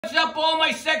What's up, all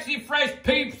my sexy, fresh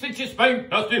peeps? It's your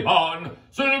spank, dusty on.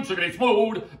 Silky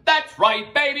smooth. That's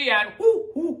right, baby, and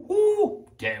whoo,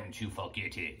 don't you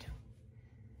forget it.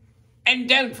 And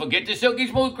don't forget the silky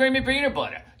smooth creamy peanut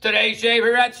butter. Today's shave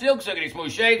here at Silky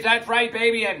Smooth Shaves. That's right,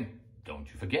 baby, and don't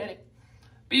you forget it.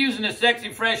 Be using the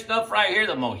sexy, fresh stuff right here,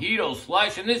 the Mojito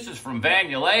Slush, and this is from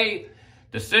Yulay.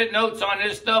 The scent notes on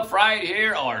this stuff right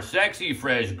here are sexy,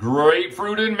 fresh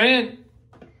grapefruit and mint.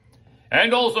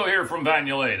 And also here from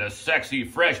Yulay, the sexy,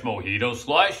 fresh Mojito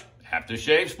Slush,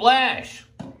 aftershave splash.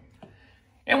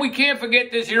 And we can't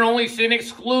forget this here only seen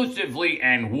exclusively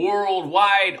and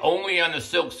worldwide only on the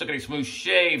Silky Smooth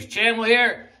Shaves channel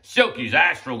here. Silky's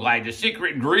Astro Glide, the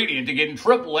secret ingredient to getting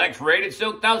XXX rated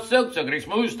silked out Silky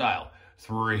Smooth style.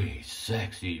 3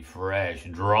 sexy, fresh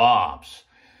drops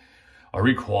are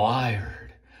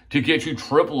required to get you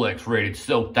XXX rated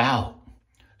silked out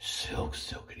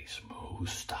Silky Smooth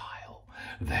style.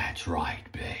 That's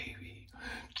right, baby.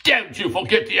 Don't you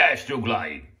forget the Astro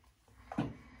Glide.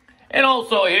 And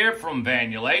also here from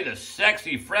Yulay, the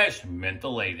sexy, fresh,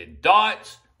 mentholated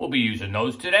dots. We'll be using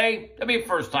those today. That'll be the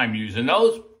first time using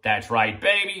those. That's right,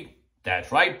 baby.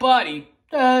 That's right, buddy.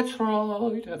 That's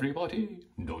right, everybody.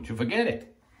 Don't you forget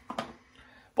it.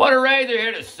 But hooray, they're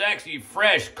here, the sexy,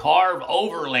 fresh Karve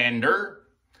Overlander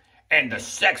and the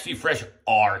sexy, fresh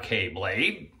RK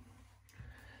Blade.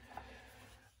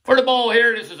 For the bowl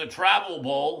here, this is a travel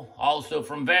bowl, also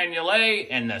from Yulay,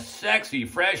 and the sexy,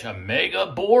 fresh Omega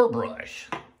Boar Brush.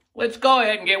 Let's go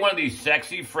ahead and get one of these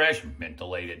sexy, fresh,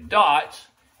 mentholated dots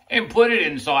and put it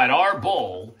inside our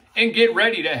bowl and get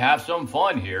ready to have some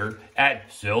fun here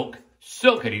at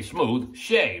Silky Smooth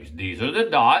Shaves. These are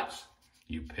the dots.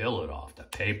 You peel it off the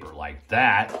paper like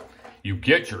that. You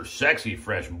get your sexy,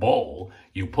 fresh bowl.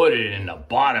 You put it in the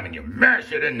bottom and you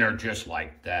mash it in there just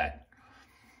like that.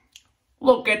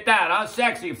 Look at that, huh?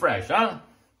 Sexy fresh, huh?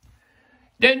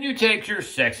 Then you take your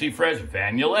sexy fresh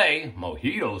Yulay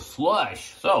Mojito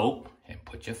Slush soap and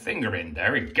put your finger in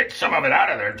there and get some of it out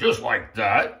of there just like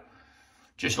that.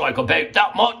 Just like about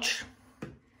that much.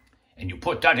 And you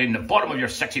put that in the bottom of your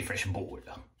sexy fresh bowl.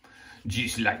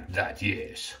 Just like that,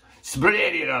 yes.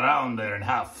 Spread it around there and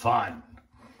have fun.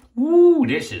 Ooh,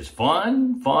 this is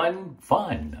fun, fun,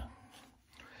 fun.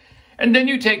 And then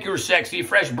you take your sexy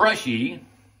fresh brushy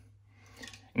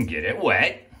and get it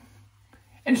wet,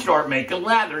 and start making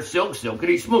lather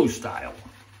silky smooth style.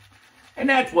 And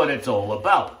that's what it's all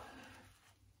about.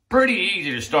 Pretty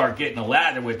easy to start getting a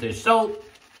lather with this soap.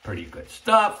 Pretty good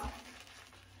stuff.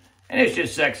 And it's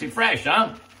just sexy fresh,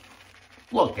 huh?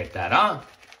 Look at that, huh?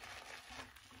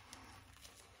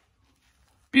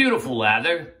 Beautiful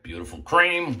lather, beautiful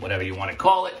cream, whatever you want to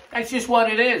call it. That's just what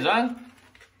it is, huh?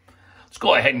 Let's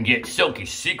go ahead and get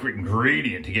Silky's secret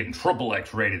ingredient to getting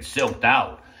XXX rated silked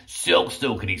out.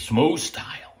 Silky smooth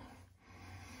style.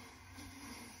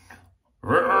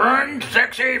 Run,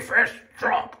 sexy fresh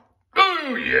drop.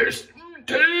 Oh, yes.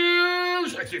 2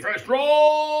 sexy fresh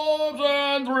drops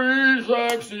and 3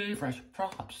 sexy fresh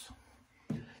drops.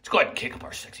 Let's go ahead and kick up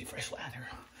our sexy fresh lather.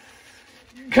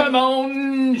 Come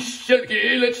on,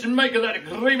 Silky, let's make that a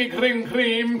creamy cream.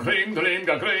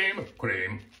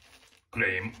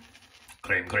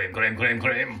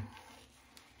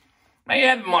 Hey,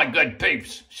 heaven, my good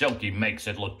peeps, Silky makes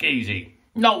it look easy.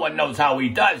 No one knows how he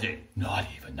does it, not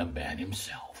even the man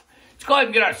himself. Let's go ahead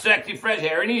and get our sexy fresh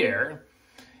hair in the air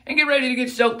and get ready to get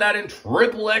silked out in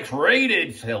XXX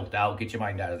rated silked out. Get your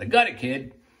mind out of the gutter,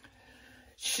 kid.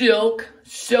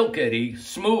 Silky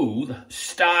smooth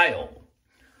style.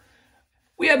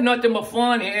 We have nothing but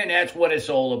fun here, and that's what it's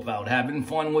all about. Having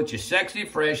fun with your sexy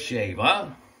fresh shave, huh?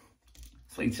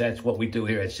 At least that's what we do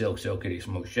here at Silky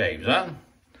Smooth Shaves, huh?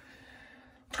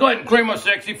 Let's go ahead and cream our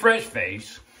sexy fresh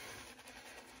face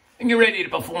and get ready to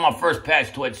perform our first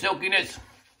pass towards silkiness.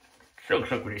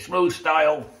 Silky smooth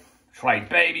style. That's right,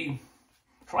 baby.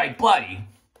 That's right, buddy.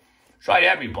 That's right,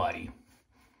 everybody.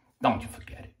 Don't you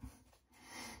forget it.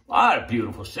 A lot of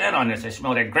beautiful scent on this. I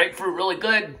smell that grapefruit really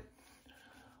good.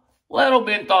 Little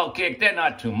menthol kick there,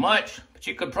 not too much. But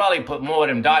you could probably put more of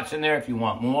them dots in there if you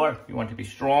want more. If you want to be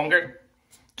stronger.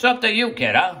 It's up to you,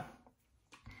 kid, huh?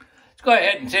 Let's go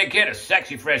ahead and take care of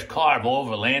sexy fresh Karve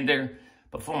Overlander.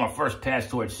 Perform our first pass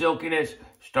towards silkiness.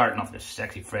 Starting off the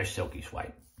sexy fresh silky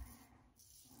swipe.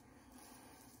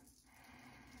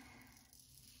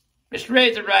 This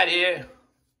razor right here.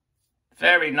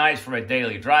 Very nice for a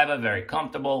daily driver. Very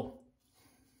comfortable.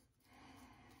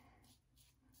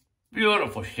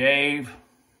 Beautiful shave.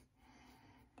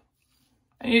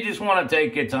 And you just want to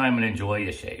take your time and enjoy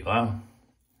your shave, huh?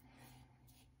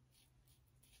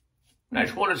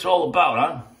 That's what it's all about,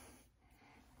 huh?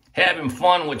 Having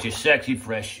fun with your sexy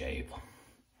fresh shave.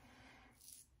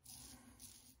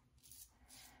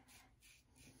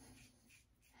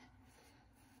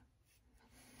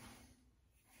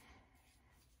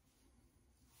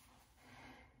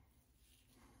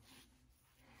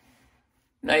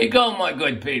 There you go, my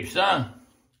good peeps, huh?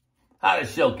 How does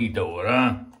Silky do it,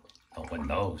 huh? No one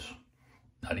knows.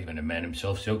 Not even the man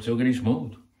himself, silkity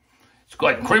smooth. It's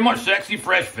got creamy, sexy,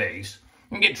 fresh face.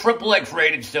 You can get triple X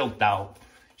rated silked out.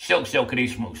 Silkity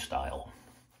smooth style.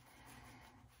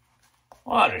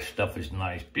 Oh, this stuff is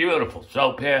nice. Beautiful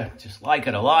soap here. Just like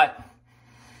it a lot.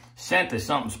 Scent is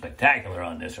something spectacular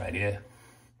on this right here.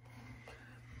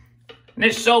 And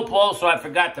this soap also, I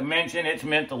forgot to mention, it's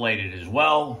mentholated as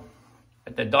well.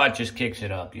 But the dart just kicks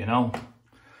it up, you know.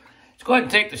 Let's go ahead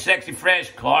and take the Sexy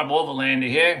Fresh Karve Overlander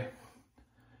here.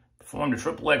 Perform the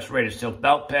triple X rated silk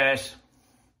belt pass.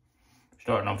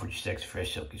 Starting off with your Sexy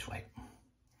Fresh Silky Swipe.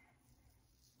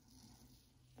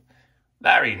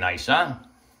 Very nice, huh?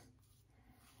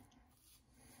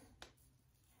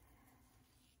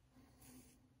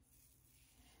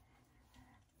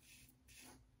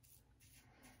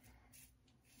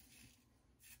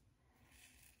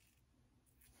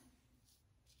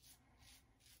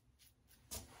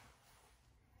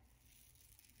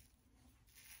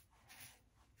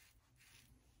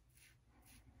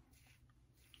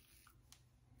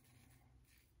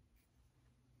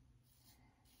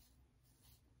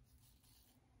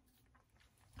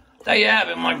 There you have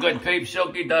it, my good peeps.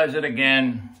 Silky does it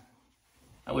again.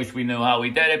 I wish we knew how he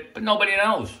did it, but nobody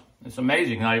knows. It's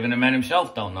amazing. Not even the man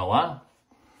himself don't know, huh?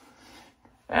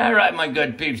 All right, my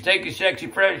good peeps. Take your Sexy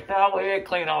Fresh towel here.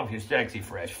 Clean off your Sexy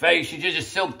Fresh face. You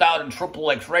just silked out and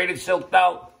triple X rated silked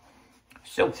out.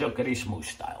 Silkity smooth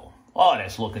style. Oh,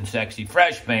 that's looking sexy,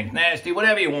 fresh, pink, nasty,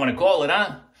 whatever you want to call it,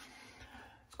 huh?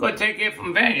 Go ahead and take it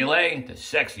from Yulay, the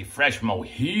Sexy Fresh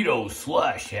Mojito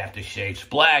Slush Aftershave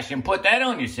Splash, and put that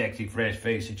on your Sexy Fresh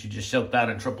face that you just silked out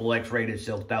in triple X rated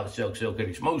silked out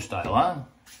silkity smooth style, huh?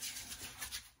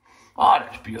 Oh,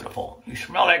 that's beautiful. You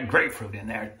smell that grapefruit in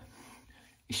there.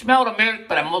 You smell the milk,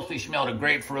 but I mostly smell the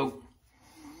grapefruit.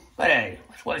 But hey,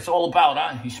 that's what it's all about,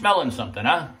 huh? You're smelling something,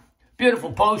 huh?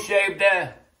 Beautiful post-shave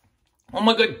there. Oh,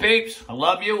 my good peeps, I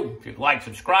love you. If you like,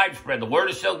 subscribe, spread the word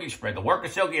of Silky, spread the work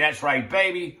of Silky. That's right,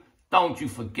 baby. Don't you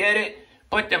forget it.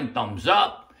 Put them thumbs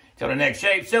up. Till the next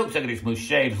shave, Silky Smooth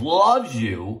Shaves loves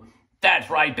you. That's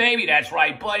right, baby. That's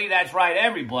right, buddy. That's right,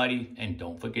 everybody. And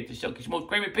don't forget the Silky Smooth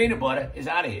Creamy Peanut Butter is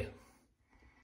out of here.